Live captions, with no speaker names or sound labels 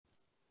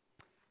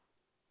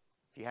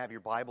you have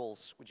your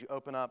Bibles, would you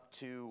open up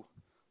to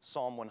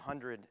Psalm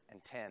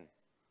 110?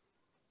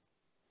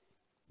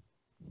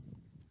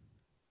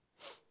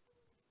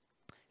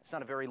 It's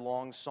not a very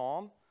long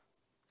psalm.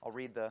 I'll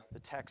read the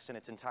text in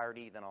its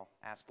entirety, then I'll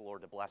ask the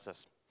Lord to bless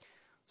us.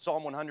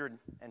 Psalm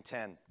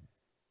 110.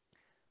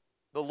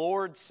 The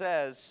Lord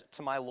says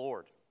to my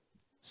Lord,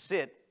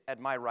 "Sit at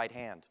my right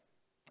hand,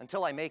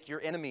 until I make your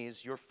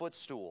enemies your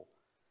footstool."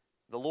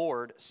 The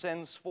Lord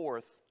sends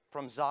forth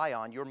from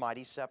Zion your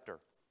mighty scepter.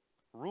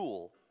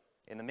 Rule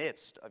in the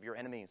midst of your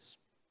enemies.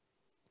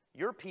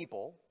 Your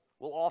people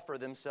will offer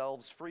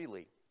themselves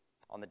freely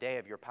on the day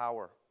of your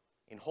power,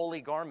 in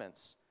holy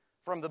garments.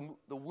 From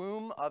the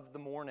womb of the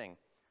morning,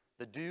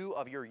 the dew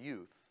of your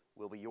youth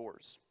will be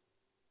yours.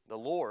 The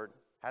Lord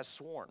has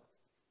sworn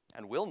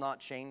and will not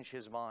change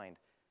his mind.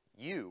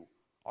 You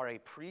are a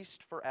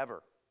priest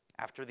forever,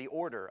 after the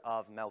order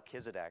of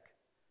Melchizedek.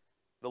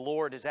 The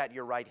Lord is at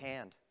your right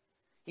hand.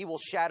 He will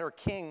shatter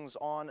kings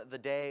on the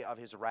day of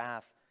his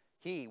wrath.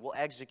 He will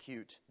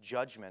execute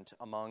judgment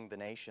among the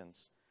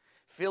nations.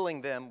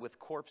 Filling them with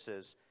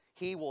corpses,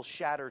 he will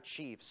shatter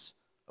chiefs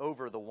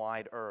over the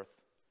wide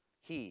earth.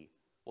 He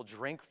will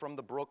drink from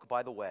the brook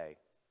by the way.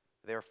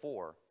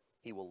 Therefore,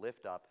 he will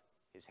lift up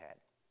his head.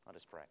 Let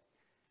us pray.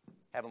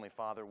 Heavenly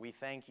Father, we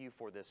thank you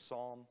for this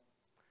psalm,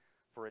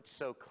 for it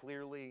so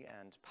clearly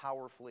and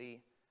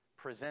powerfully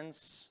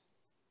presents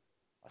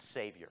a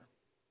Savior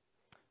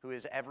who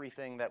is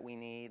everything that we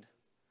need,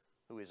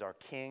 who is our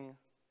King,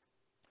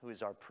 who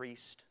is our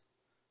priest,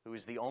 who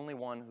is the only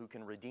one who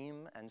can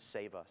redeem and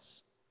save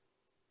us.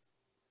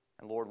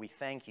 And Lord, we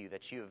thank you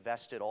that you have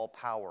vested all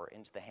power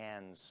into the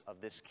hands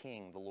of this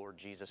King, the Lord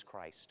Jesus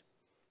Christ.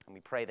 And we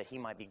pray that he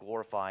might be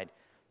glorified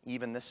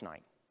even this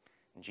night.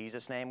 In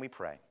Jesus' name we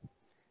pray.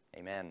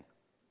 Amen.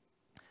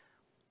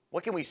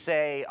 What can we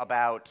say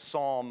about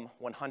Psalm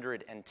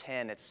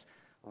 110? It's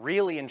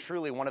really and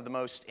truly one of the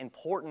most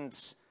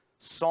important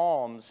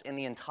psalms in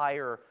the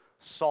entire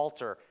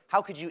Psalter.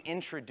 How could you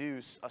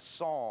introduce a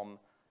psalm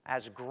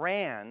as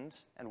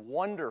grand and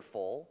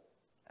wonderful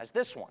as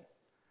this one?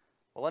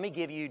 Well, let me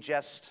give you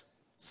just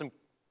some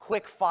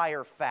quick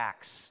fire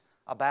facts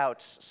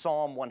about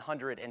Psalm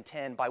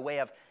 110 by way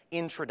of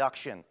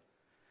introduction.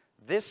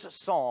 This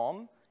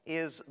psalm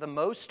is the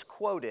most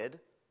quoted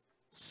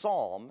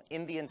psalm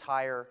in the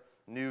entire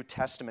New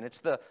Testament. It's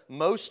the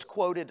most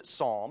quoted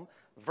psalm.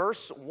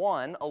 Verse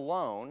 1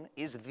 alone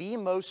is the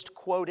most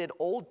quoted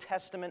Old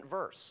Testament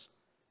verse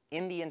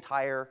in the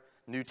entire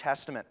New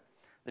Testament.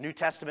 The New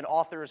Testament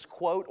authors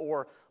quote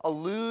or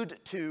allude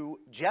to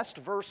just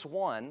verse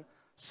 1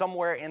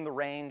 somewhere in the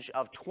range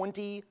of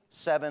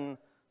 27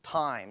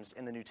 times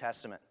in the New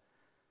Testament.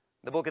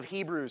 The book of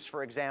Hebrews,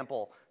 for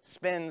example,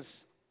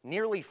 spends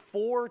nearly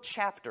 4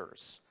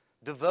 chapters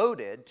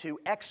devoted to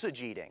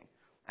exegeting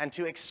and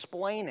to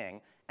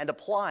explaining and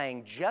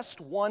applying just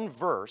one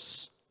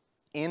verse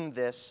in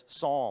this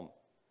psalm.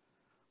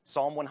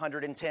 Psalm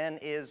 110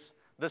 is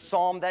the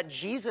psalm that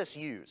Jesus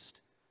used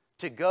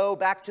to go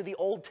back to the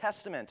Old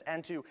Testament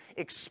and to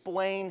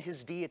explain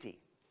his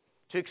deity,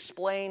 to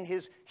explain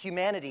his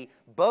humanity,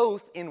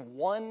 both in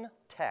one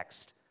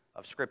text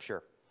of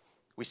Scripture.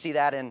 We see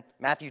that in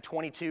Matthew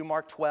 22,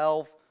 Mark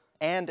 12,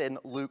 and in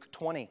Luke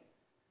 20.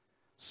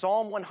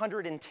 Psalm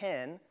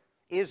 110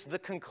 is the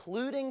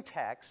concluding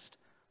text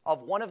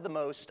of one of the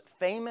most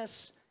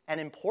famous and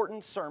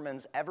important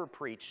sermons ever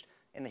preached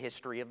in the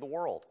history of the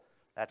world.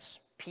 That's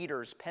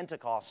Peter's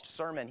Pentecost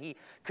sermon. He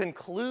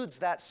concludes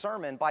that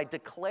sermon by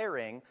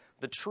declaring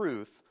the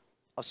truth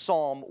of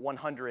Psalm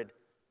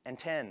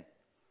 110.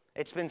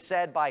 It's been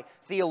said by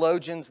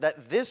theologians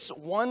that this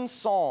one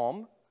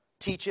psalm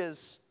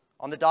teaches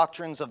on the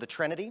doctrines of the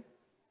Trinity,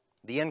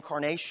 the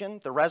incarnation,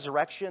 the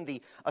resurrection,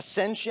 the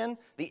ascension,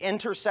 the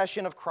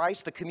intercession of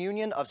Christ, the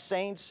communion of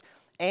saints,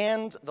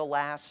 and the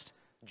last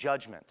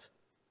judgment.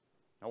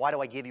 Now, why do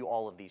I give you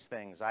all of these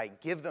things? I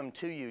give them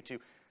to you to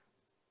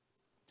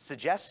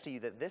suggest to you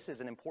that this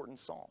is an important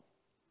psalm.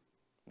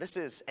 This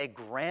is a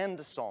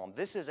grand psalm.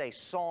 This is a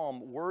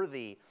psalm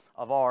worthy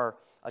of our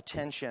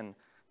attention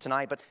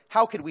tonight. But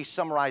how could we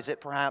summarize it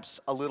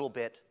perhaps a little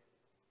bit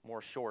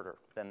more shorter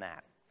than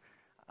that?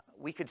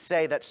 We could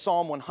say that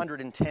Psalm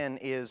 110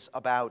 is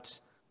about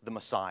the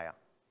Messiah.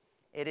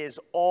 It is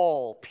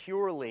all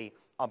purely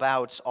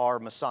about our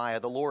Messiah,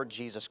 the Lord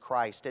Jesus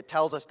Christ. It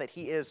tells us that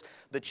he is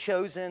the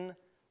chosen,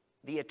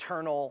 the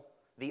eternal,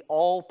 the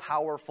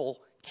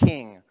all-powerful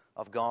King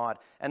of God.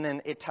 And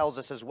then it tells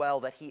us as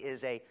well that he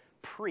is a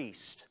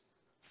priest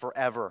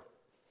forever.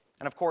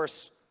 And of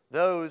course,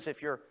 those,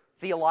 if you're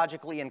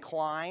theologically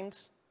inclined,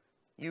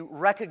 you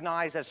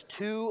recognize as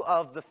 2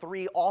 of the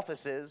 3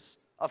 offices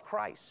of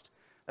Christ.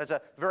 That's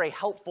a very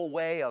helpful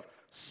way of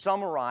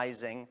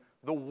summarizing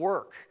the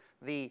work,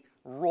 the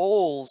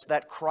roles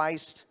that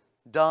Christ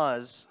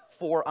does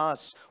for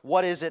us.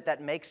 What is it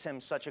that makes him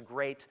such a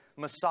great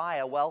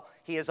Messiah? Well,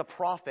 he is a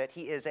prophet,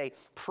 he is a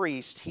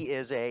priest, he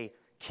is a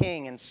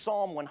king. And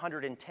Psalm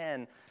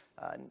 110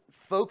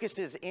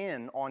 focuses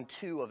in on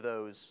 2 of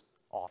those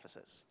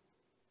offices,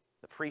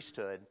 the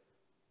priesthood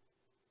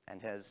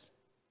and his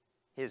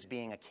his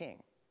being a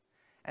king.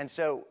 And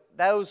so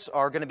those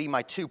are going to be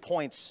my 2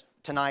 points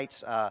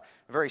tonight. A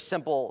very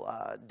simple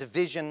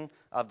division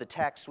of the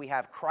text. We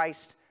have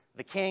Christ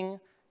the king,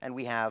 and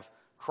we have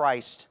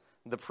Christ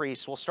the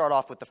priest. We'll start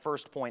off with the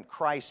first point,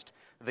 Christ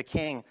the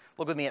king.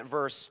 Look with me at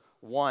verse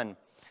 1.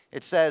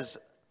 It says,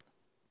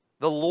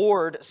 "The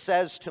Lord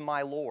says to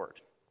my Lord,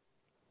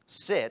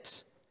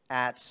 sit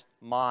at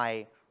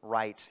my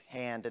right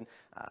hand." And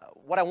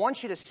what I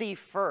want you to see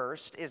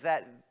first is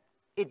that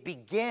it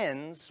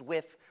begins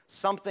with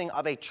something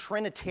of a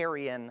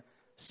Trinitarian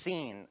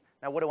scene.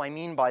 Now, what do I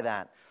mean by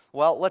that?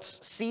 Well,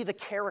 let's see the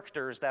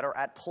characters that are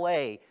at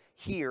play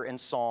here in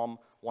Psalm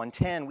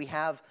 110. We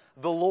have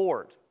the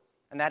Lord,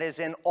 and that is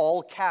in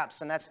all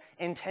caps, and that's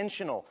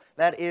intentional.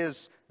 That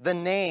is the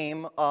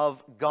name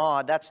of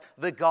God. That's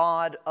the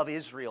God of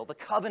Israel, the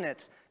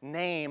covenant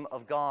name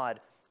of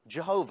God,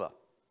 Jehovah.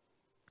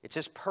 It's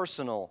his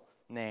personal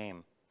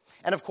name.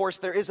 And of course,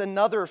 there is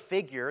another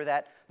figure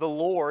that the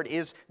Lord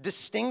is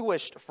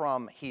distinguished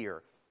from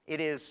here. It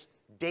is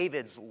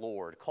David's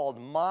Lord, called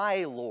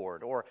my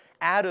Lord, or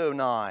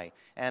Adonai.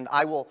 And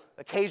I will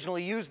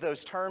occasionally use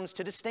those terms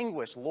to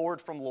distinguish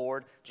Lord from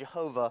Lord,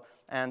 Jehovah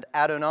and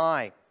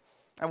Adonai.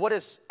 And what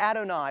is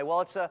Adonai?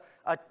 Well, it's a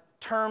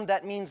term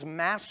that means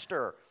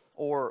master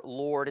or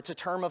Lord. It's a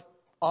term of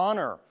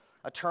honor,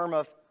 a term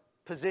of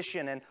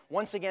position. And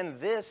once again,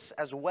 this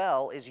as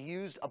well is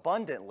used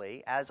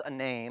abundantly as a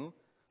name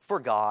for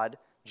God,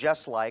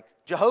 just like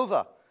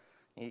Jehovah.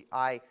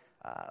 I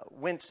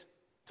went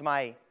to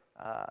my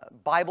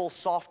Bible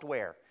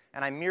software,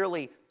 and I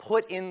merely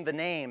put in the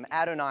name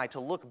Adonai to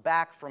look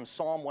back from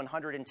Psalm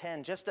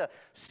 110 just to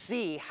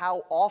see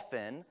how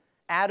often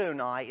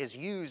Adonai is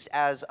used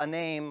as a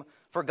name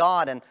for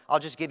God. And I'll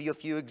just give you a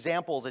few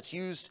examples. It's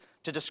used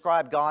to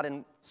describe God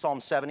in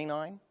Psalm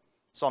 79,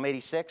 Psalm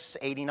 86,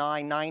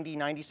 89, 90,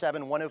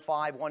 97,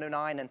 105,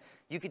 109, and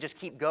you could just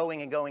keep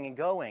going and going and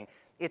going.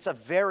 It's a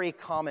very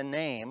common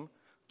name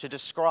to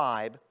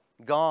describe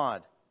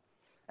God.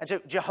 And so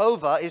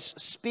Jehovah is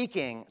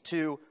speaking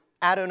to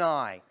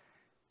Adonai,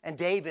 and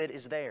David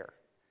is there.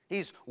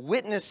 He's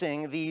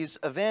witnessing these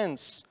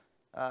events,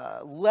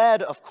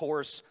 led, of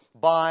course,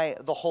 by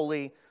the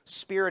Holy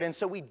Spirit. And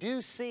so we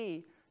do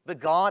see the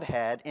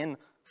Godhead in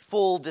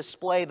full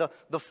display. The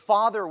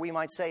Father, we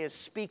might say, is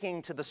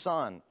speaking to the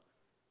Son,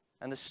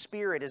 and the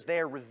Spirit is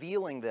there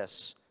revealing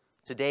this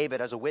to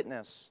David as a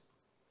witness.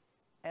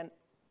 And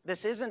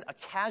this isn't a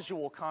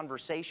casual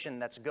conversation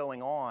that's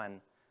going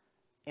on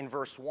in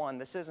verse 1.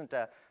 This isn't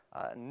a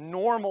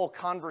normal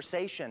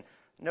conversation.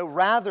 No,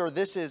 rather,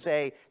 this is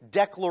a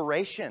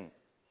declaration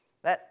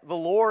that the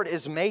Lord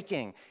is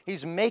making.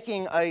 He's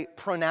making a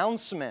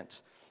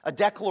pronouncement, a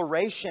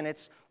declaration.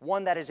 It's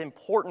one that is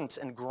important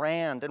and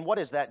grand. And what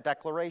is that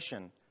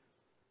declaration?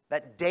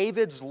 That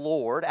David's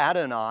Lord,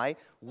 Adonai,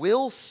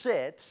 will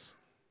sit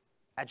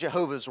at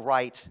Jehovah's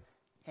right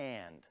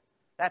hand.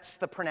 That's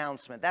the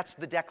pronouncement. That's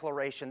the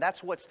declaration.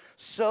 That's what's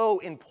so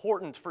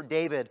important for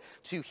David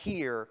to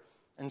hear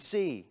and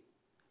see.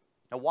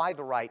 Now, why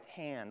the right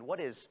hand? What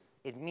does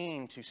it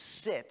mean to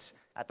sit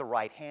at the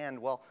right hand?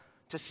 Well,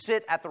 to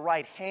sit at the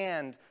right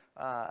hand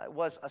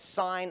was a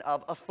sign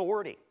of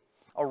authority.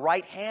 A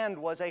right hand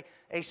was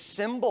a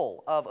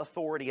symbol of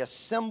authority, a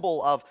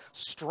symbol of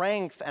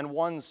strength and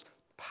one's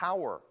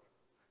power.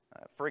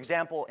 For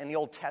example, in the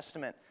Old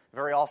Testament,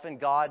 very often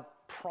God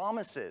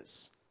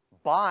promises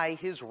by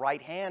his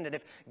right hand. And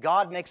if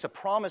God makes a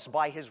promise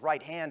by his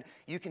right hand,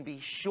 you can be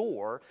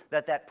sure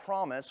that that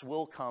promise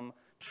will come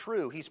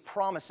true. He's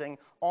promising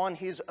on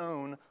his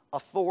own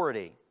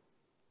authority.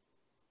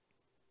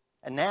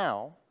 And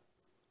now,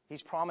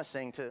 he's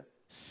promising to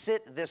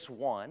sit this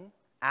one,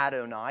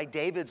 Adonai,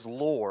 David's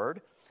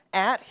Lord,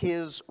 at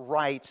his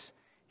right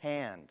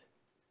hand.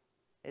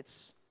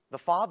 It's the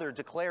Father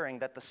declaring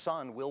that the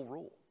Son will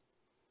rule.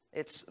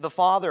 It's the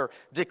Father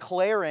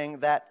declaring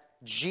that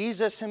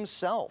Jesus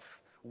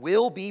himself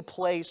will be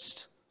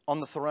placed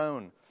on the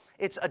throne.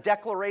 It's a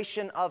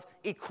declaration of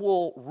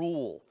equal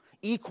rule,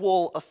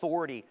 equal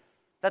authority,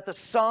 that the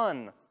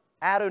Son,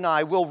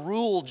 Adonai, will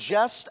rule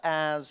just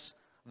as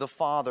the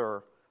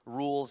Father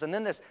rules. And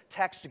then this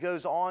text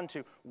goes on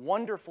to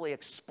wonderfully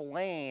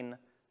explain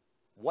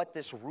what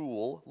this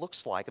rule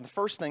looks like. And the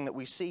first thing that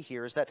we see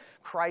here is that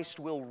Christ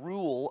will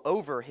rule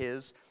over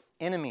his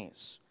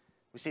enemies.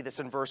 We see this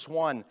in verse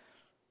 1.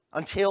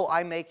 Until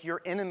I make your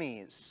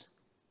enemies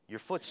your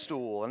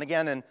footstool. And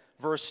again in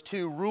verse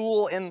 2,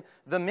 rule in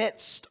the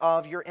midst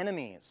of your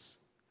enemies.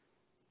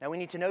 Now we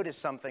need to notice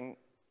something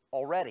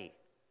already.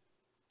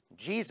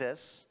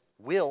 Jesus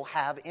will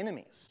have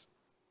enemies.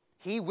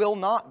 He will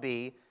not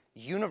be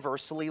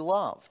universally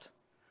loved.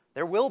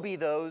 There will be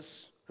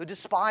those who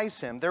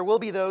despise him. There will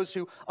be those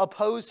who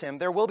oppose him.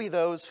 There will be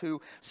those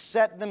who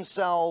set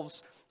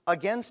themselves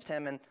against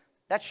him. And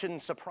that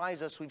shouldn't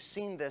surprise us. We've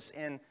seen this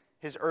in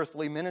his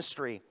earthly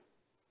ministry.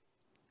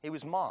 He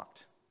was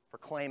mocked for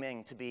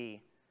claiming to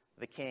be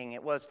the king.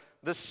 It was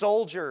the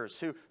soldiers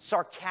who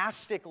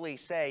sarcastically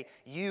say,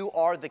 "You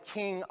are the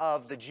king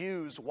of the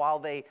Jews," while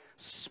they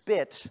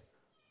spit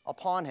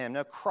upon him.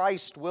 Now,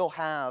 Christ will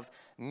have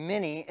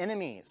many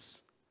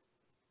enemies,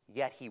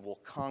 yet he will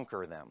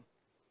conquer them.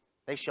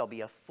 They shall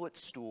be a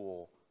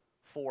footstool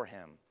for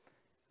him.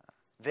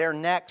 Their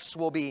necks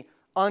will be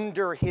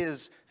under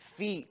his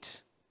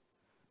feet.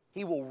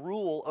 He will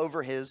rule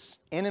over his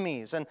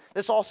enemies. And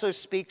this also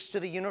speaks to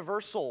the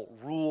universal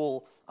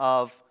rule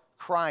of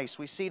Christ.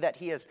 We see that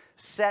he is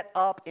set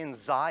up in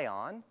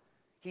Zion.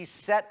 He's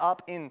set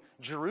up in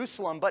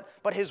Jerusalem,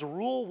 but his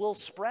rule will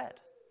spread.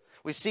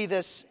 We see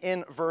this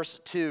in verse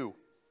 2.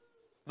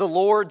 The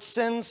Lord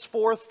sends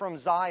forth from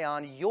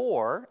Zion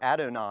your,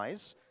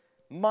 Adonai's,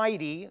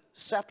 mighty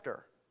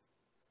scepter.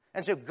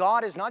 And so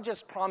God is not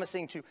just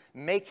promising to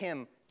make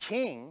him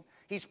king,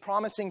 he's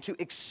promising to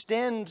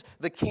extend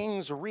the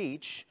king's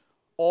reach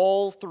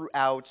all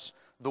throughout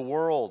the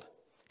world.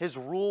 His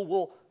rule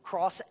will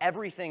cross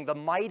everything. The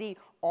mighty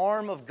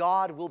arm of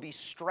God will be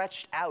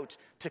stretched out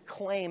to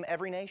claim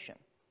every nation,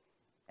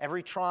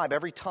 every tribe,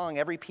 every tongue,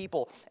 every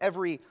people,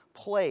 every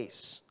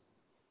place.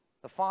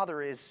 The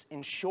Father is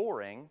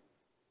ensuring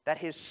that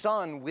his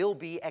Son will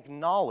be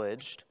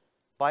acknowledged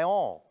by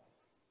all.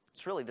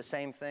 It's really the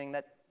same thing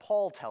that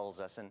Paul tells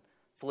us in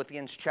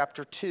Philippians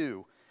chapter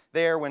 2.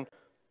 There, when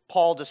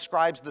Paul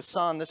describes the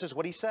Son, this is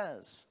what he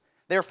says.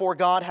 Therefore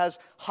God has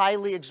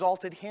highly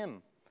exalted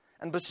him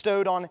and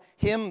bestowed on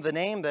him the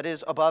name that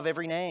is above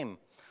every name,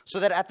 so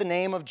that at the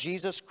name of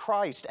Jesus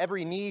Christ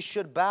every knee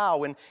should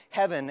bow in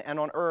heaven and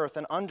on earth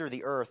and under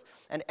the earth,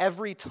 and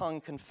every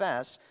tongue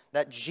confess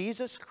that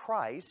Jesus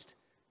Christ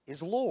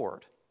is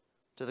Lord,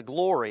 to the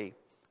glory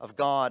of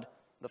God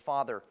the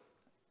Father.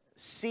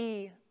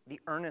 See the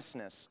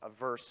earnestness of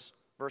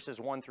verses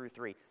 1 through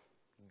 3.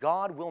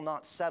 God will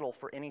not settle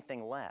for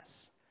anything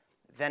less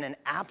than an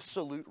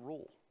absolute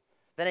rule,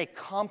 than a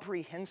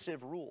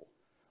comprehensive rule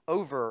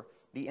over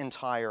the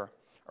entire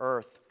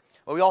earth.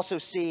 But we also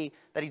see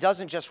that he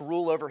doesn't just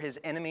rule over his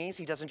enemies.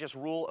 He doesn't just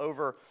rule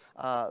over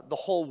the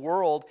whole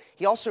world.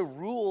 He also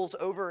rules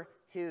over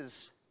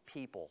his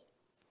people.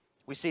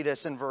 We see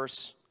this in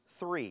verse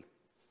 3.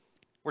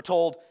 We're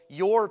told,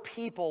 your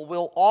people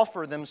will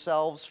offer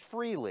themselves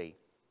freely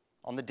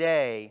on the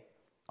day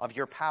of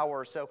your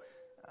power. So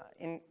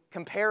in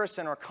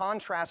comparison or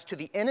contrast to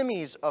the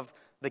enemies of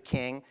the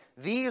king,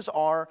 these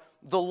are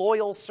the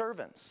loyal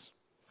servants.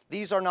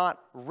 These are not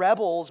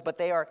rebels, but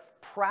they are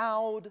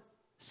proud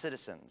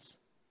citizens.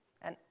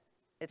 And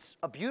it's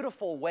a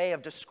beautiful way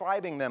of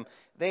describing them.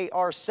 They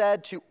are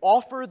said to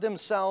offer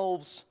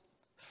themselves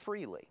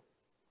freely.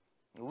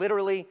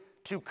 Literally,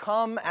 to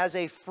come as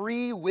a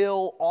free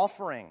will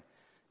offering.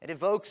 It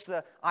evokes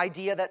the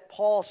idea that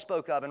Paul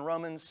spoke of in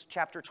Romans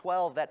chapter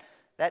 12, that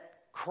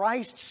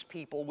Christ's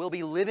people will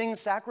be living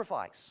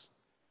sacrifices,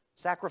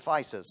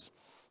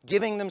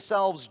 giving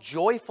themselves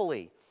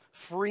joyfully,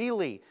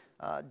 freely,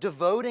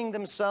 devoting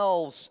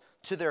themselves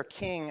to their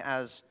king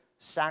as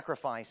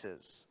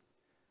sacrifices.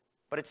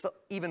 But it's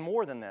even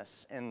more than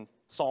this in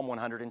Psalm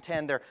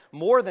 110. They're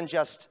more than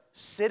just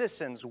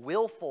citizens,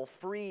 willful,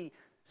 free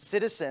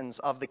citizens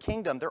of the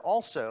kingdom. They're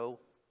also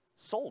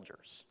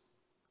soldiers.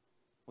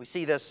 We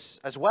see this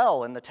as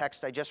well in the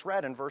text I just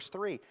read in verse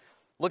 3.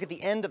 Look at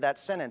the end of that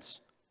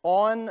sentence.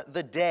 On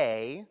the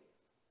day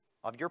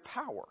of your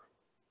power.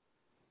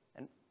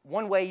 And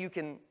one way you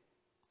can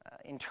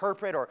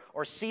interpret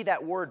or see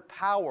that word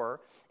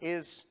power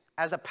is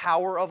as a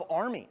power of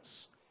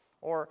armies.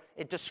 Or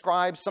it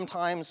describes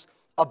sometimes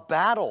a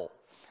battle.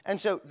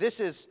 And so this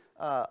is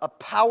a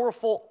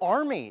powerful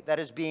army that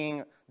is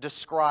being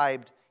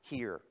described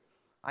here.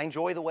 I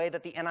enjoy the way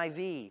that the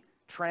NIV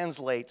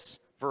translates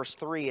verse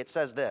 3. It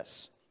says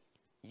this,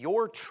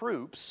 your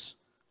troops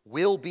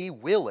will be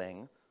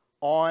willing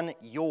on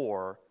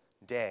your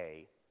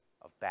day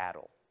of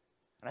battle.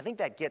 And I think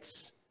that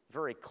gets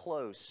very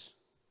close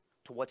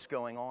to what's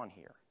going on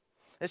here.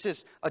 This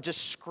is a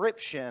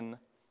description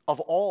of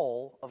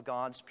all of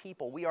God's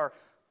people. We are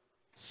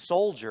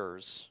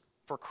soldiers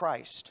for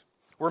Christ.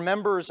 We're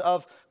members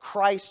of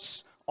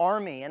Christ's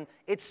army, and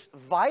it's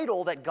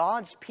vital that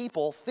God's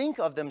people think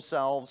of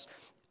themselves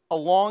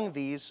along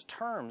these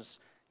terms.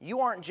 You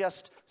aren't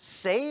just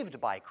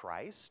saved by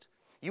Christ.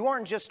 You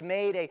aren't just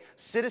made a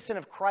citizen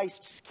of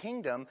Christ's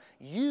kingdom.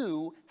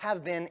 You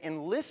have been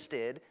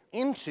enlisted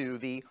into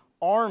the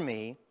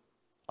army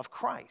of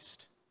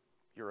Christ.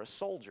 You're a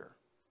soldier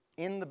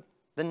in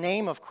the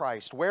name of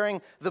Christ,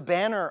 wearing the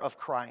banner of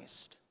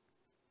Christ.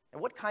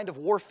 And what kind of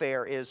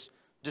warfare is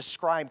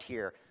described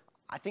here?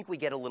 I think we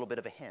get a little bit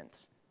of a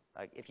hint.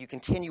 If you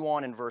continue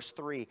on in verse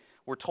 3,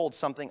 we're told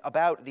something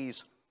about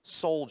these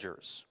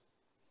soldiers.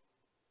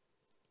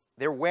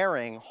 They're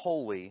wearing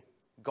holy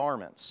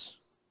garments.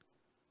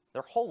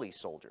 They're holy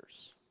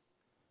soldiers.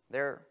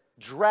 They're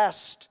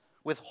dressed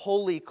with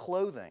holy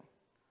clothing.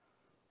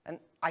 And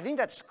I think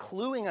that's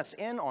cluing us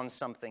in on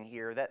something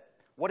here, that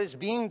what is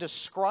being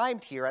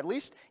described here, at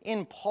least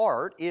in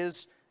part,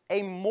 is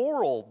a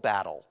moral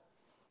battle.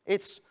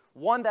 It's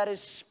one that is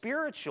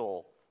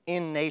spiritual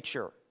in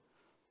nature.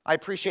 I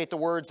appreciate the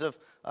words of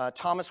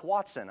Thomas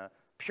Watson, a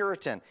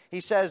Puritan. He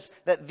says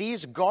that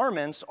these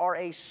garments are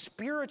a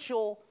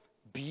spiritual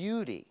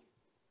beauty.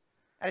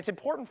 And it's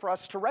important for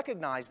us to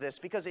recognize this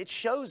because it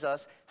shows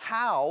us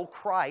how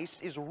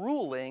Christ is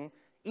ruling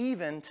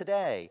even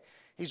today.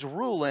 He's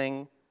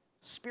ruling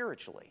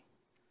spiritually.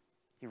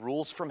 He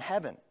rules from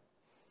heaven.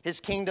 His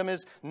kingdom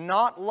is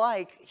not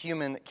like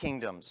human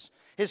kingdoms.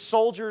 His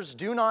soldiers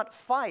do not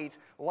fight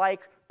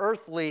like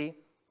earthly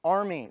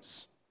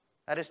armies.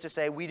 That is to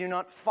say, we do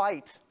not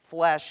fight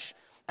flesh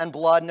and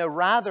blood. No,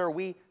 rather,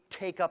 we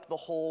take up the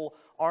whole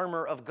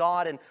armor of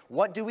God. And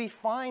what do we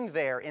find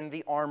there in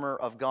the armor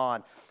of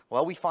God?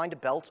 Well, we find a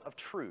belt of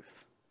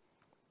truth,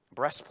 a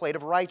breastplate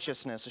of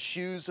righteousness, a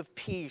shoes of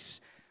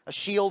peace, a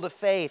shield of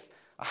faith,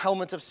 a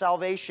helmet of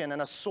salvation,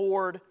 and a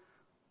sword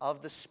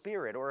of the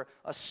Spirit, or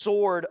a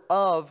sword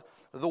of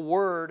the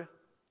Word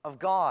of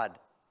God.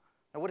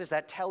 Now, what does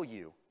that tell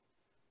you?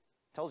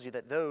 It tells you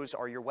that those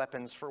are your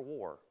weapons for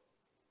war.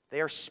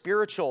 They are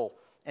spiritual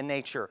in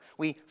nature.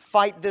 We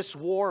fight this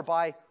war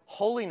by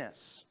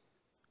holiness.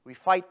 We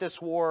fight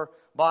this war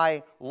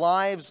by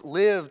lives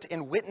lived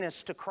in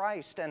witness to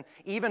Christ and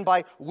even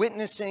by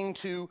witnessing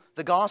to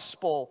the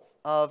gospel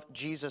of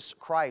Jesus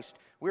Christ.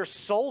 We're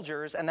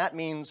soldiers, and that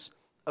means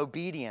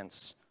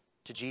obedience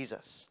to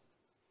Jesus.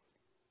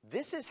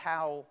 This is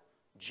how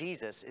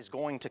Jesus is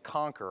going to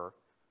conquer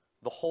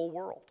the whole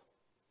world.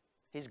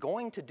 He's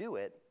going to do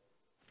it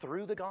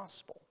through the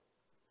gospel.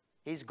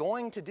 He's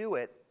going to do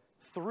it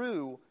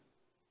through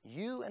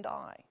you and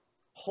I,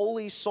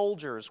 holy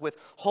soldiers with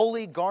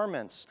holy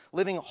garments,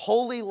 living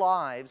holy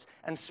lives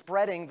and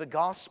spreading the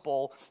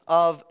gospel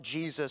of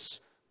Jesus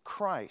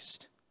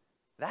Christ.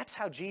 That's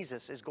how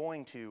Jesus is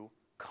going to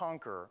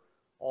conquer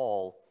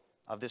all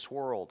of this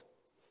world.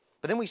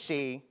 But then we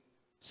see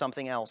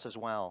something else as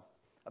well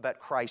about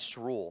Christ's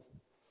rule.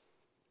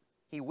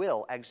 He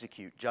will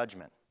execute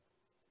judgment.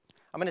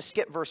 I'm going to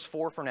skip verse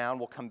 4 for now, and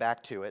we'll come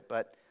back to it,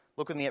 but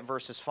look with me at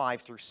verses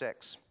 5 through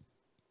 6.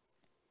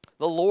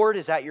 The Lord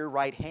is at your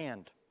right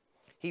hand.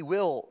 He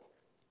will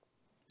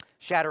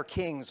shatter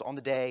kings on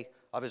the day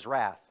of his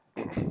wrath.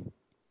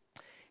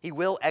 He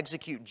will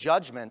execute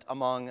judgment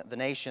among the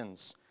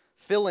nations,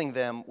 filling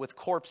them with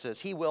corpses.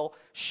 He will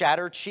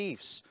shatter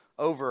chiefs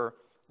over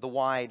the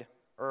wide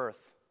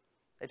earth.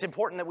 It's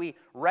important that we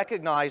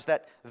recognize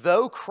that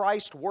though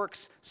Christ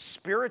works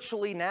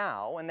spiritually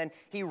now, and then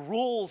he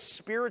rules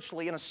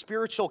spiritually in a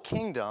spiritual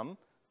kingdom,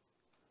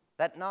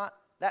 that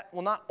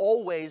will not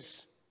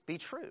always be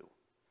true.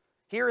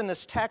 Here in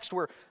this text,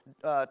 we're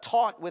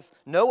taught with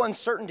no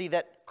uncertainty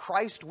that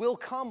Christ will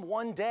come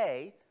one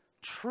day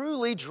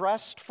truly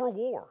dressed for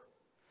war.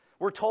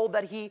 We're told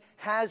that he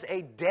has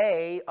a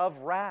day of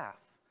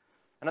wrath.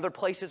 In other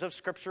places of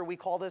Scripture, we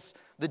call this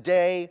the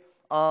day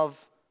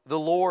of the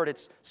Lord.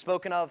 It's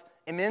spoken of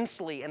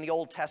immensely in the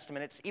Old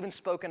Testament. It's even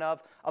spoken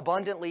of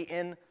abundantly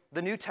in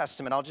the New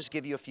Testament. I'll just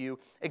give you a few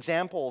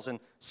examples. In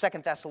 2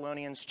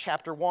 Thessalonians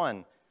chapter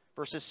 1,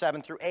 verses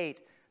 7 through 8,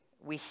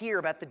 we hear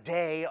about the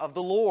day of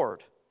the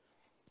Lord.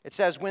 It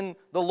says, when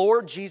the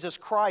Lord Jesus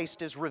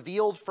Christ is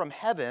revealed from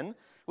heaven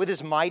with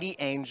his mighty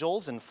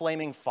angels in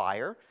flaming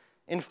fire,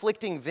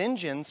 inflicting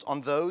vengeance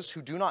on those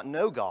who do not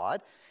know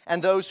God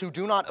and those who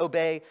do not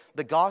obey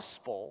the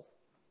gospel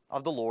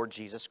of the Lord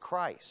Jesus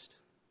Christ.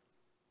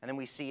 And then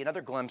we see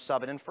another glimpse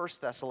of it in 1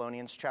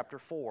 Thessalonians chapter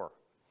 4.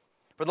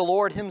 For the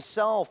Lord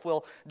himself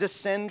will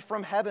descend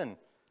from heaven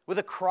with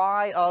a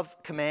cry of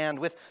command,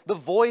 with the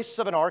voice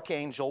of an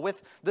archangel,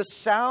 with the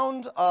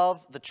sound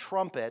of the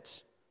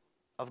trumpet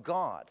of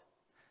God.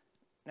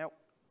 Now,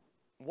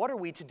 what are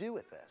we to do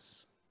with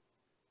this?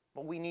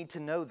 Well, we need to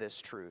know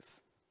this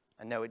truth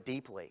and know it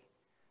deeply,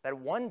 that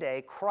one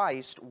day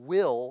Christ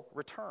will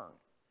return.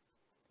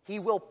 He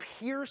will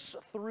pierce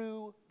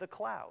through the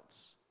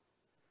clouds.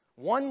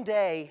 One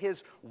day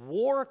his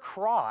war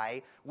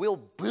cry will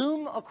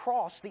boom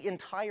across the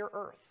entire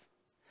earth.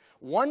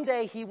 One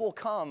day he will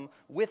come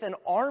with an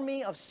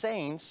army of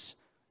saints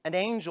and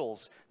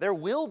angels. There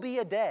will be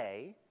a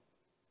day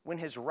when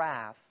his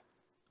wrath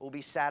will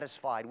be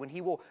satisfied, when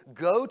he will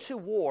go to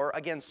war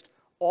against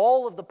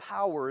all of the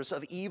powers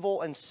of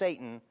evil and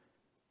Satan,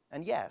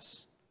 and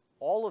yes,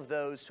 all of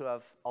those who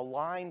have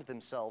aligned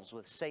themselves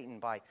with Satan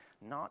by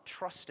not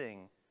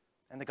trusting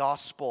in the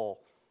gospel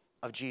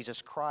of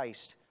Jesus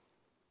Christ.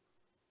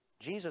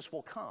 Jesus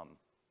will come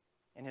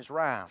in his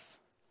wrath,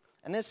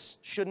 and this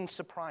shouldn't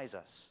surprise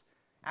us.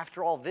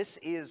 After all, this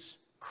is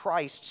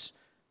Christ's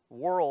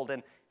world,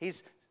 and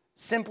he's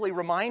simply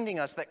reminding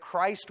us that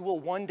Christ will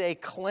one day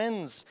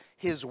cleanse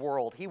his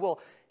world. He will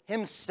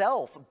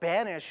himself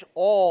banish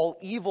all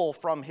evil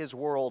from his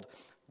world.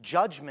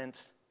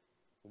 Judgment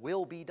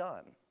will be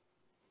done.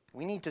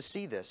 We need to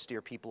see this,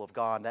 dear people of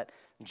God, that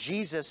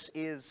Jesus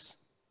is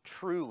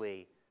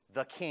truly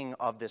the King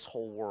of this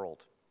whole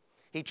world.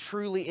 He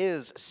truly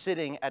is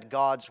sitting at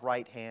God's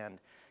right hand.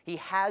 He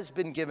has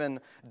been given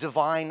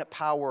divine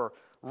power,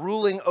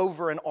 ruling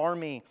over an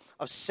army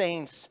of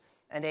saints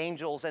and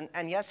angels.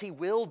 And yes, he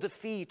will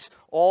defeat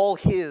all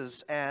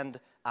his and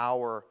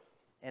our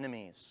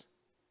enemies.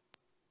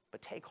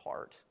 But take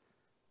heart.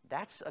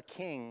 That's a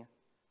king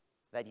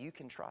that you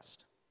can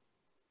trust.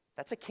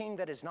 That's a king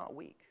that is not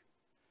weak.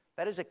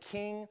 That is a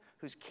king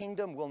whose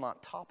kingdom will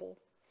not topple.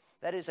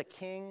 That is a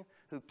king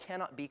who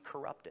cannot be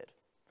corrupted,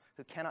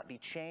 who cannot be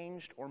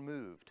changed or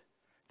moved.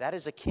 That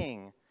is a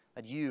king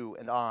that you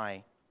and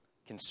I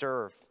can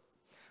serve.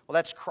 Well,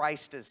 that's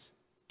Christ as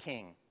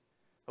king.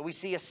 But we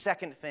see a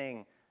second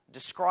thing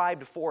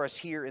described for us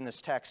here in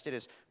this text. It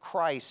is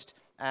Christ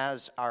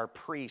as our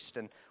priest.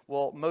 And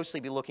we'll mostly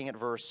be looking at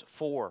verse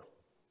 4.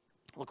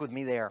 Look with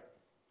me there.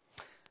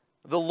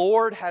 The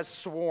Lord has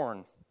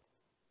sworn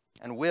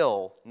and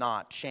will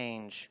not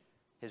change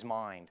his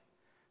mind.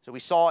 So we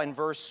saw in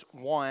verse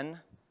 1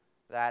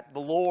 that the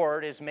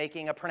Lord is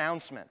making a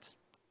pronouncement.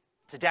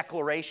 It's a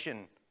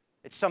declaration.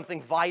 It's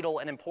something vital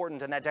and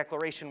important, and that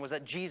declaration was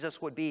that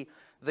Jesus would be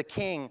the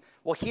king.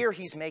 Well, here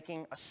he's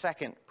making a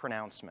second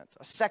pronouncement,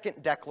 a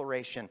second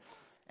declaration.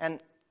 And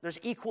there's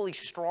equally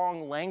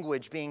strong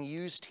language being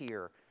used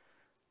here.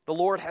 The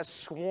Lord has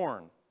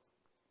sworn,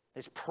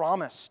 has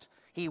promised.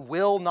 He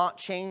will not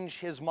change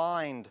his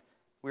mind,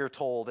 we are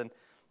told. And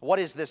what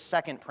is this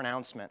second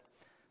pronouncement?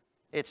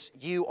 It's,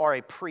 you are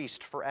a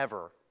priest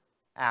forever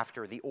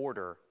after the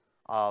order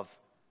of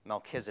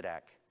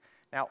Melchizedek.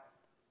 Now,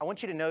 I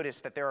want you to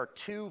notice that there are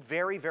two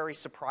very, very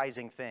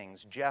surprising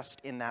things just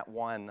in that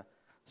one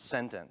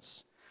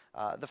sentence.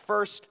 The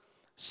first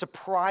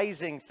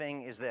surprising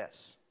thing is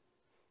this.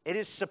 It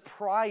is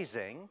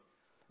surprising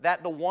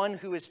that the one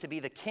who is to be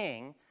the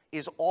king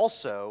is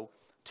also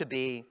to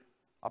be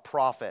a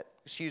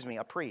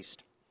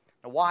priest.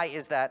 Now, why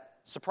is that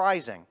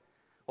surprising?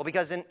 Well,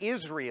 because in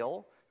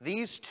Israel,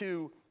 these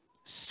two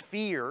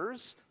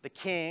spheres, the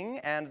king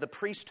and the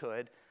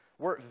priesthood,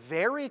 were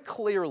very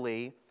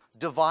clearly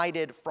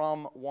divided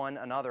from one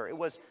another. It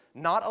was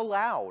not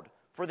allowed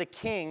for the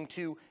king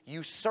to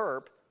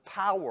usurp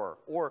power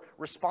or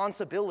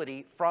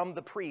responsibility from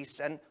the priests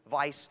and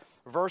vice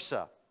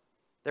versa.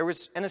 There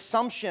was an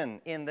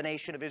assumption in the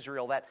nation of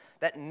Israel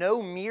that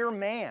no mere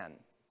man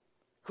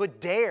could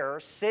dare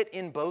sit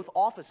in both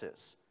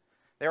offices.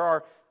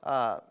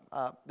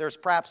 There's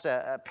perhaps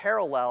a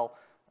parallel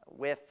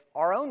with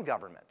our own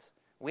government.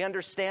 We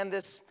understand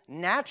this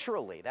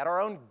naturally, that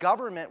our own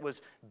government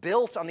was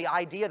built on the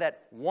idea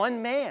that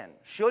one man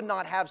should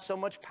not have so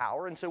much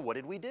power, and so what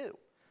did we do?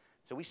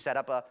 So we set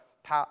up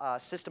a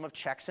system of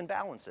checks and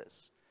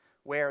balances,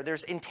 where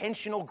there's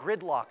intentional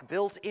gridlock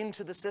built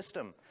into the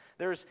system.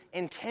 There's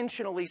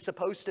intentionally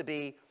supposed to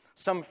be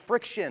some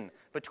friction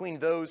between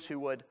those who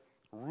would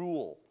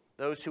rule,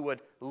 those who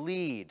would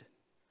lead.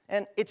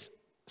 And it's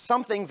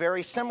something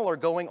very similar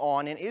going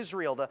on in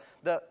Israel.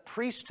 The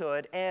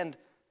priesthood and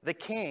the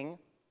king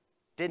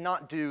did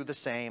not do the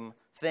same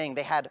thing.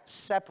 They had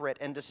separate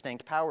and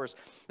distinct powers.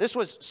 This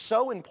was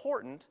so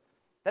important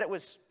that it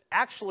was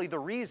actually the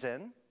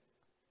reason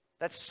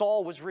that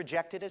Saul was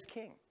rejected as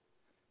king.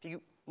 If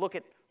you look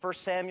at 1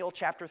 Samuel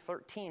chapter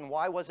 13,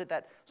 why was it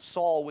that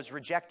Saul was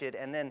rejected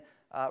and then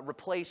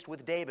replaced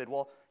with David?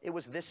 Well, it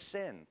was this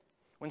sin.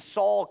 When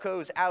Saul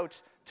goes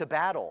out to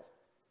battle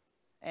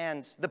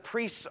and the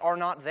priests are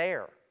not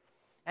there,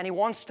 and he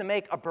wants to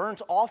make a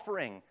burnt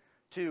offering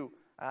to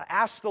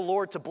ask the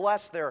Lord to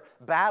bless their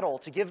battle,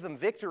 to give them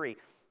victory,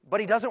 but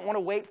he doesn't want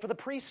to wait for the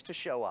priests to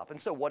show up. And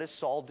so what does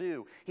Saul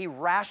do? He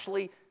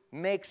rashly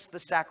makes the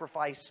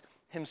sacrifice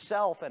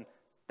himself, and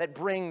that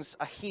brings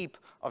a heap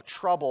of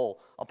trouble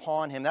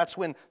upon him. That's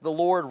when the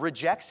Lord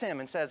rejects him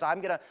and says,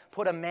 I'm going to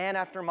put a man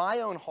after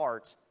my own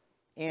heart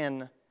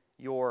in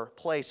your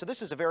place. So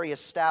this is a very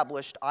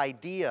established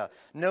idea.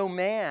 No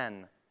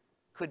man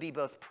could be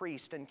both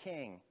priest and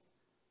king,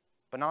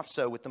 but not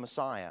so with the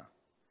Messiah.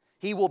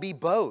 He will be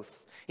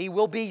both. He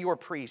will be your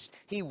priest.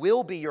 He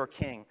will be your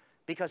king,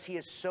 because he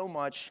is so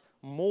much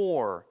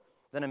more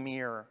than a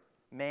mere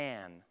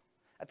man.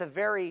 At the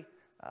very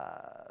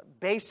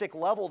basic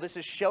level, this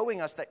is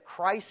showing us that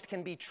Christ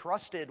can be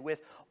trusted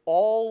with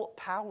all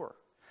power.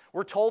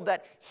 We're told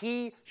that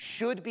he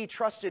should be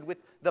trusted with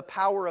the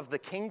power of the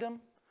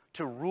kingdom,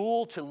 to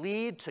rule, to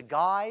lead, to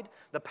guide,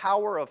 the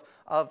power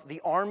of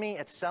the army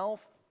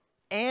itself,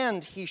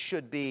 and he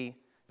should be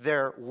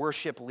their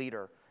worship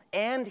leader.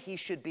 And he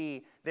should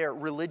be their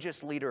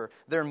religious leader,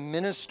 their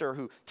minister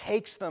who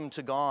takes them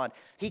to God.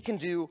 He can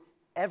do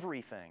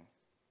everything.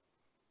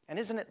 And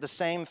isn't it the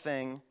same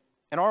thing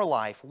in our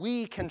life?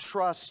 We can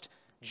trust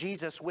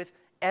Jesus with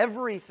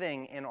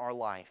everything in our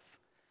life.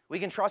 We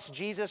can trust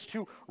Jesus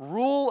to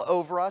rule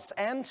over us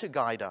and to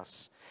guide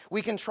us.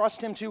 We can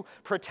trust him to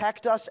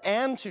protect us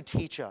and to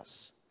teach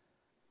us.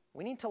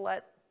 We need to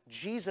let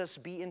Jesus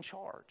be in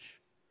charge.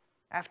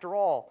 After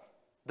all,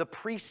 the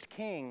priest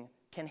king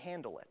can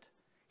handle it.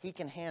 He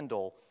can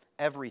handle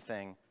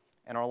everything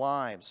in our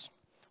lives.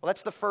 Well,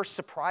 that's the first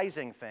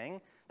surprising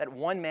thing, that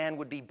one man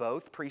would be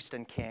both priest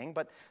and king.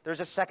 But there's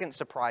a second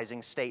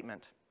surprising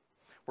statement.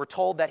 We're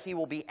told that he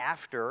will be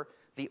after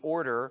the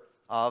order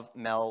of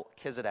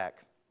Melchizedek.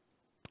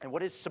 And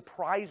what is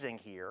surprising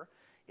here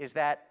is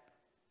that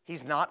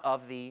he's not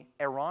of the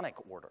Aaronic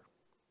order.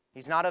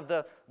 He's not of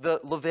the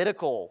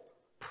Levitical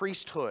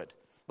priesthood,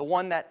 the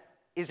one that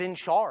is in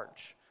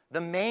charge,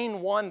 the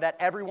main one that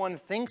everyone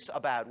thinks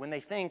about when they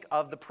think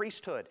of the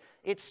priesthood.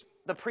 It's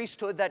the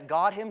priesthood that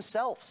God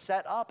himself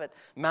set up at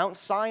Mount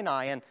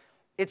Sinai. And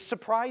it's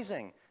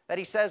surprising that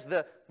he says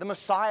the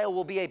Messiah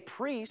will be a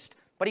priest,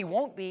 but he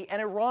won't be an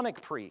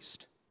Aaronic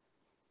priest.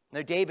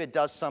 Now, David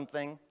does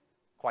something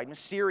quite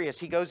mysterious.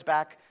 He goes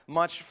back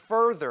much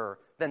further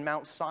than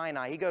Mount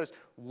Sinai. He goes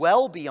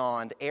well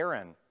beyond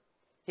Aaron.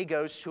 He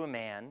goes to a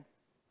man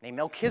named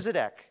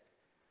Melchizedek.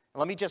 And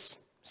let me just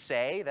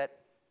say that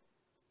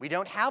we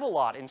don't have a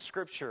lot in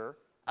Scripture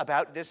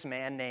about this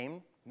man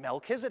named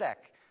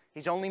Melchizedek.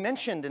 He's only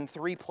mentioned in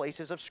 3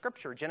 places of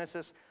Scripture: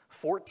 Genesis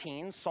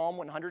 14, Psalm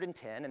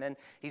 110, and then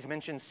he's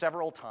mentioned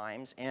several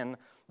times in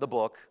the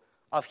book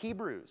of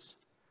Hebrews.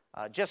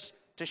 Just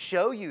to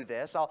show you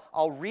this,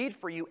 I'll read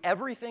for you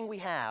everything we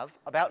have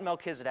about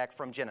Melchizedek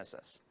from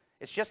Genesis.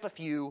 It's just a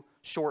few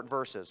short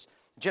verses.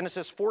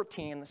 Genesis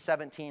 14,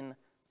 17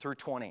 through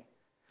 20.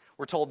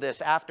 We're told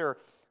this after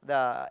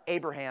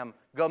Abraham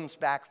comes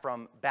back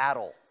from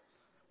battle.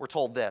 We're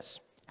told this: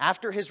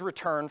 after his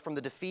return from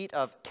the defeat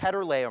of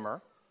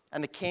Chedorlaomer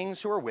and the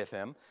kings who were with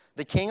him,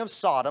 the king of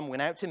Sodom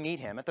went out to meet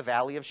him at the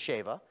valley of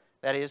Sheva,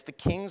 that is, the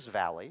king's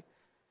valley.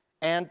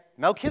 And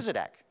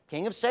Melchizedek,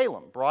 king of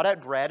Salem, brought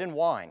out bread and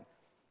wine.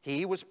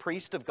 He was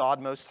priest of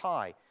God Most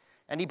High.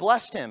 And he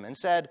blessed him and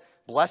said,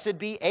 "Blessed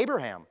be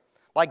Abraham,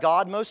 by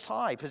God Most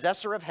High,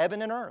 possessor of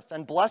heaven and earth.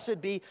 And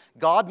blessed be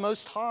God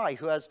Most High,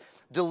 who has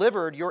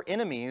delivered your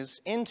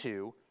enemies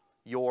into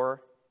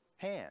your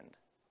hand."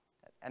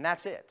 And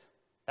that's it.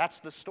 That's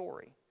the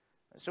story.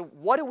 So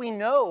what do we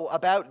know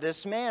about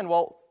this man?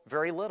 Well,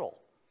 very little.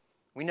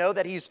 We know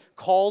that he's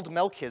called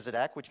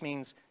Melchizedek, which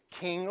means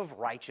king of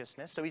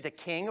righteousness. So he's a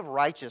king of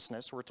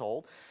righteousness, we're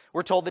told.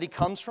 We're told that he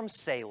comes from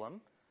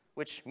Salem,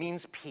 which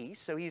means peace.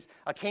 So he's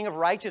a king of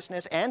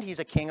righteousness and he's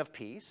a king of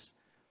peace.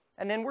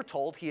 And then we're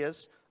told he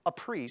is a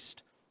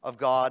priest of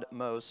God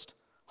Most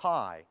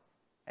High.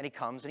 And he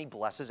comes and he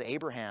blesses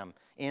Abraham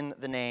in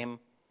the name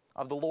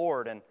of the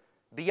Lord. And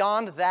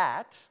beyond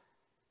that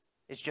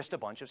is just a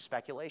bunch of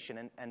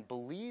speculation. And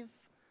believe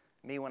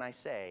me when I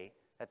say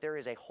that there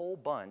is a whole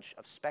bunch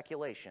of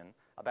speculation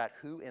about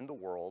who in the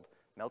world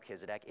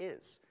Melchizedek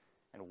is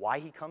and why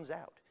he comes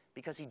out.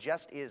 Because he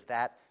just is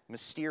that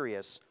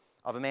mysterious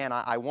of a man.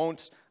 I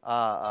won't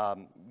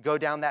go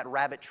down that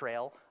rabbit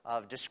trail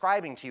of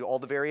describing to you all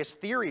the various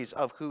theories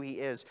of who he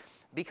is,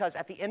 because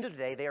at the end of the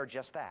day, they are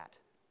just that.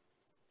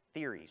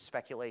 Theories,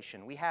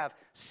 speculation. We have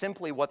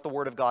simply what the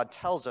Word of God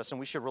tells us, and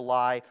we should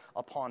rely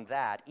upon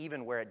that,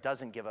 even where it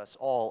doesn't give us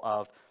all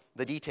of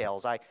the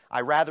details.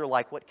 I rather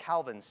like what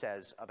Calvin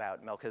says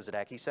about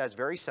Melchizedek. He says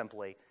very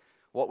simply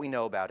what we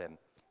know about him.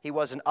 He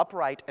was an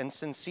upright and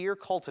sincere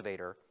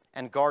cultivator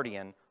and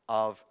guardian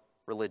of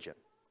religion.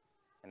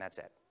 And that's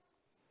it.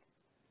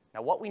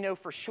 Now, what we know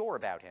for sure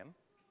about him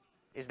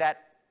is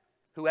that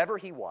whoever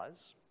he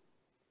was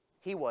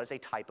a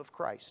type of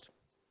Christ.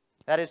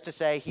 That is to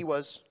say, he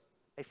was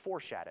a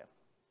foreshadow.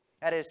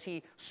 That is,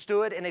 he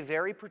stood in a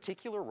very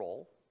particular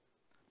role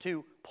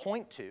to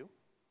point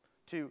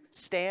to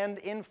stand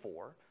in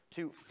for,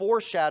 to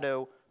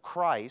foreshadow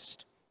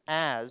Christ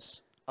as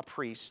a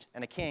priest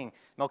and a king.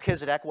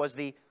 Melchizedek was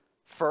the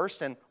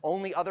first and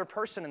only other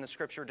person in the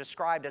Scripture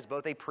described as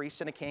both a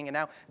priest and a king, and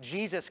now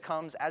Jesus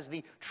comes as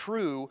the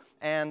true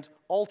and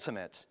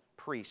ultimate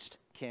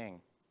priest-king.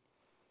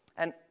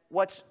 And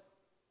what's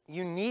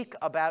unique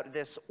about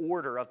this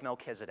order of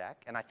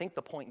Melchizedek, and I think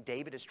the point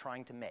David is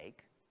trying to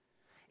make,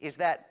 is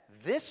that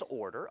this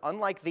order,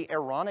 unlike the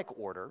Aaronic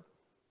order,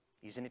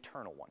 is an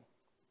eternal one.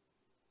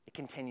 It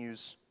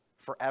continues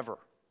forever.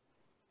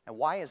 And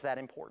why is that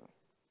important?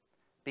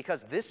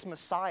 Because this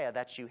Messiah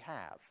that you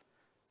have,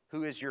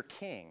 who is your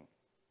king,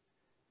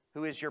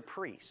 who is your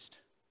priest,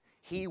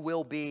 he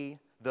will be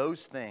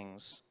those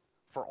things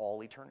for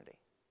all eternity.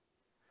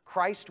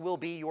 Christ will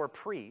be your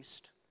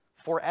priest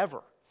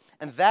forever.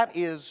 And that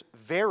is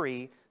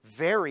very,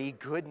 very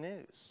good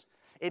news.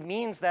 It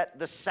means that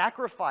the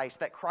sacrifice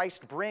that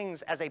Christ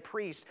brings as a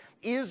priest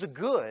is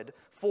good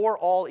for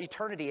all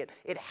eternity.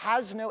 It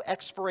has no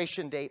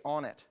expiration date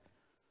on it.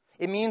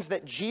 It means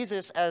that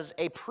Jesus as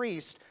a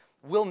priest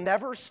will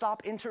never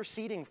stop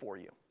interceding for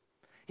you.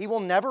 He will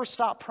never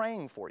stop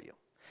praying for you.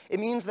 It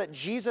means that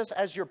Jesus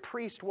as your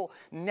priest will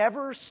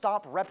never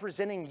stop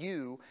representing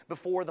you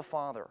before the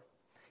Father.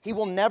 He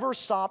will never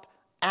stop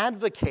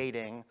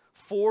advocating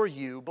for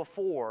you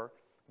before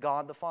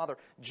God the Father.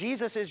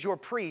 Jesus is your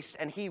priest,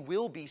 and he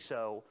will be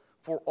so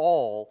for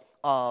all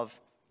of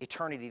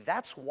eternity.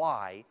 That's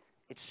why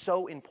it's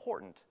so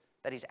important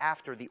that he's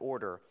after the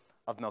order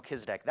of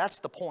Melchizedek. That's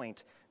the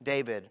point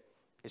David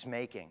is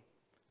making.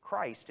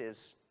 Christ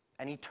is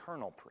an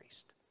eternal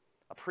priest,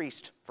 a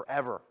priest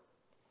forever.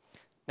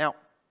 Now,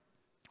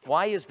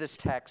 why is this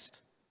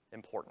text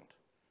important?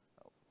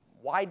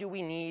 Why do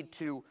we need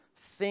to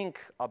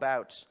think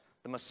about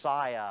the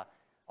Messiah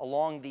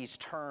along these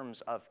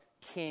terms of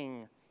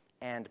king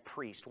and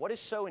priest? What is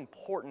so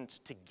important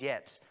to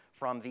get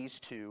from these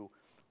two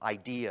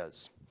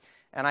ideas?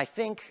 And I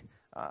think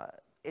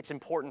it's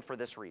important for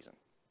this reason.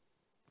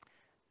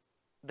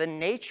 the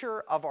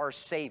nature of our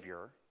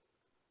Savior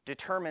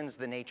determines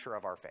the nature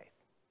of our faith.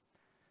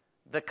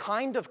 The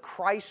kind of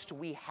Christ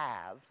we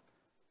have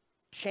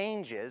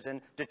changes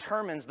and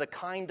determines the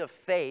kind of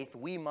faith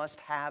we must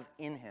have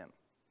in him.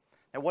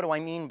 Now, what do I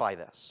mean by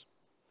this?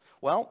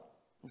 Well,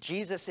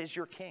 Jesus is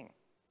your king.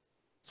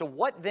 So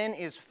what then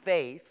is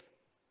faith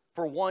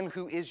for one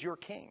who is your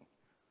king?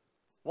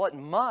 Well, it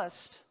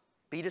must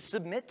be to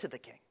submit to the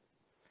king.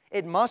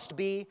 It must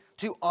be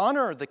to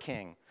honor the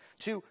king,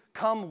 to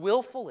come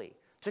willfully,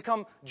 to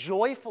come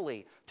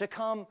joyfully, to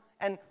come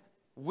and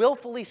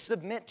willfully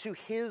submit to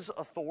his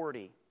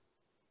authority,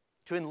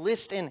 to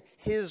enlist in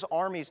his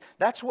armies.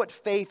 That's what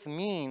faith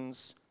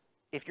means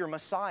if your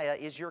Messiah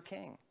is your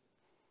king.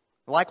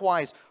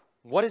 Likewise,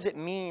 what does it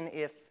mean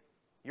if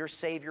your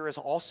Savior is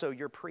also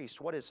your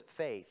priest? What is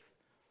faith?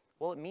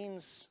 Well, it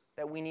means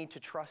that we need to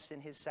trust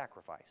in his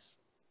sacrifice.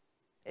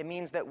 It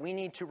means that we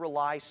need to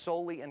rely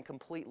solely and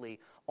completely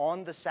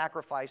on the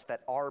sacrifice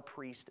that our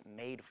priest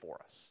made for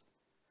us.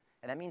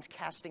 And that means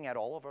casting out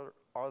all of our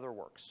other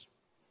works.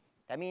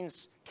 That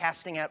means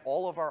casting out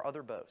all of our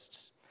other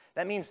boasts.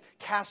 That means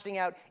casting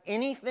out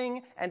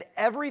anything and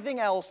everything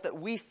else that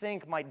we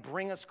think might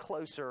bring us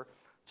closer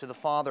to the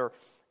Father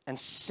and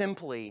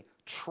simply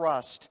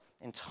trust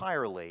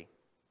entirely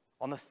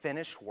on the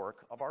finished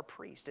work of our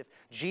priest. If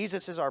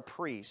Jesus is our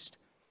priest,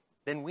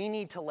 then we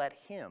need to let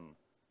him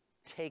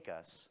take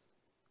us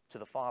to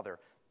the Father.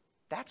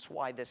 That's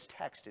why this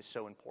text is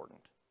so important.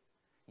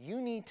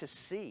 You need to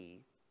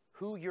see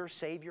who your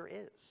Savior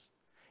is.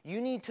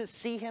 You need to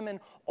see him in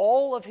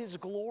all of his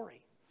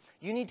glory.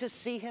 You need to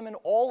see him in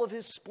all of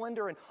his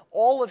splendor and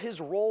all of his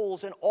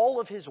roles and all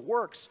of his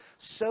works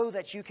so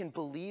that you can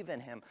believe in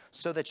him,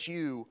 so that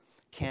you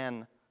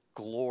can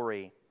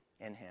glory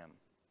in him.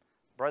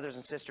 Brothers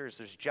and sisters,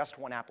 there's just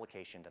one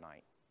application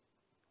tonight.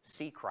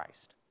 See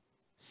Christ.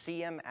 See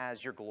him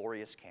as your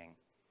glorious King.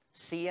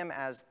 See him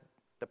as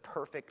the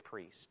perfect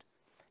priest.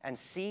 And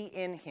see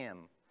in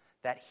him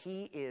that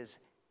he is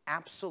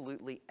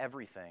absolutely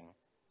everything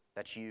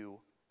that you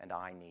and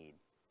I need.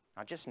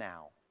 Not just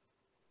now,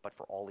 but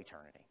for all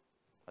eternity.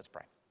 Let's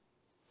pray.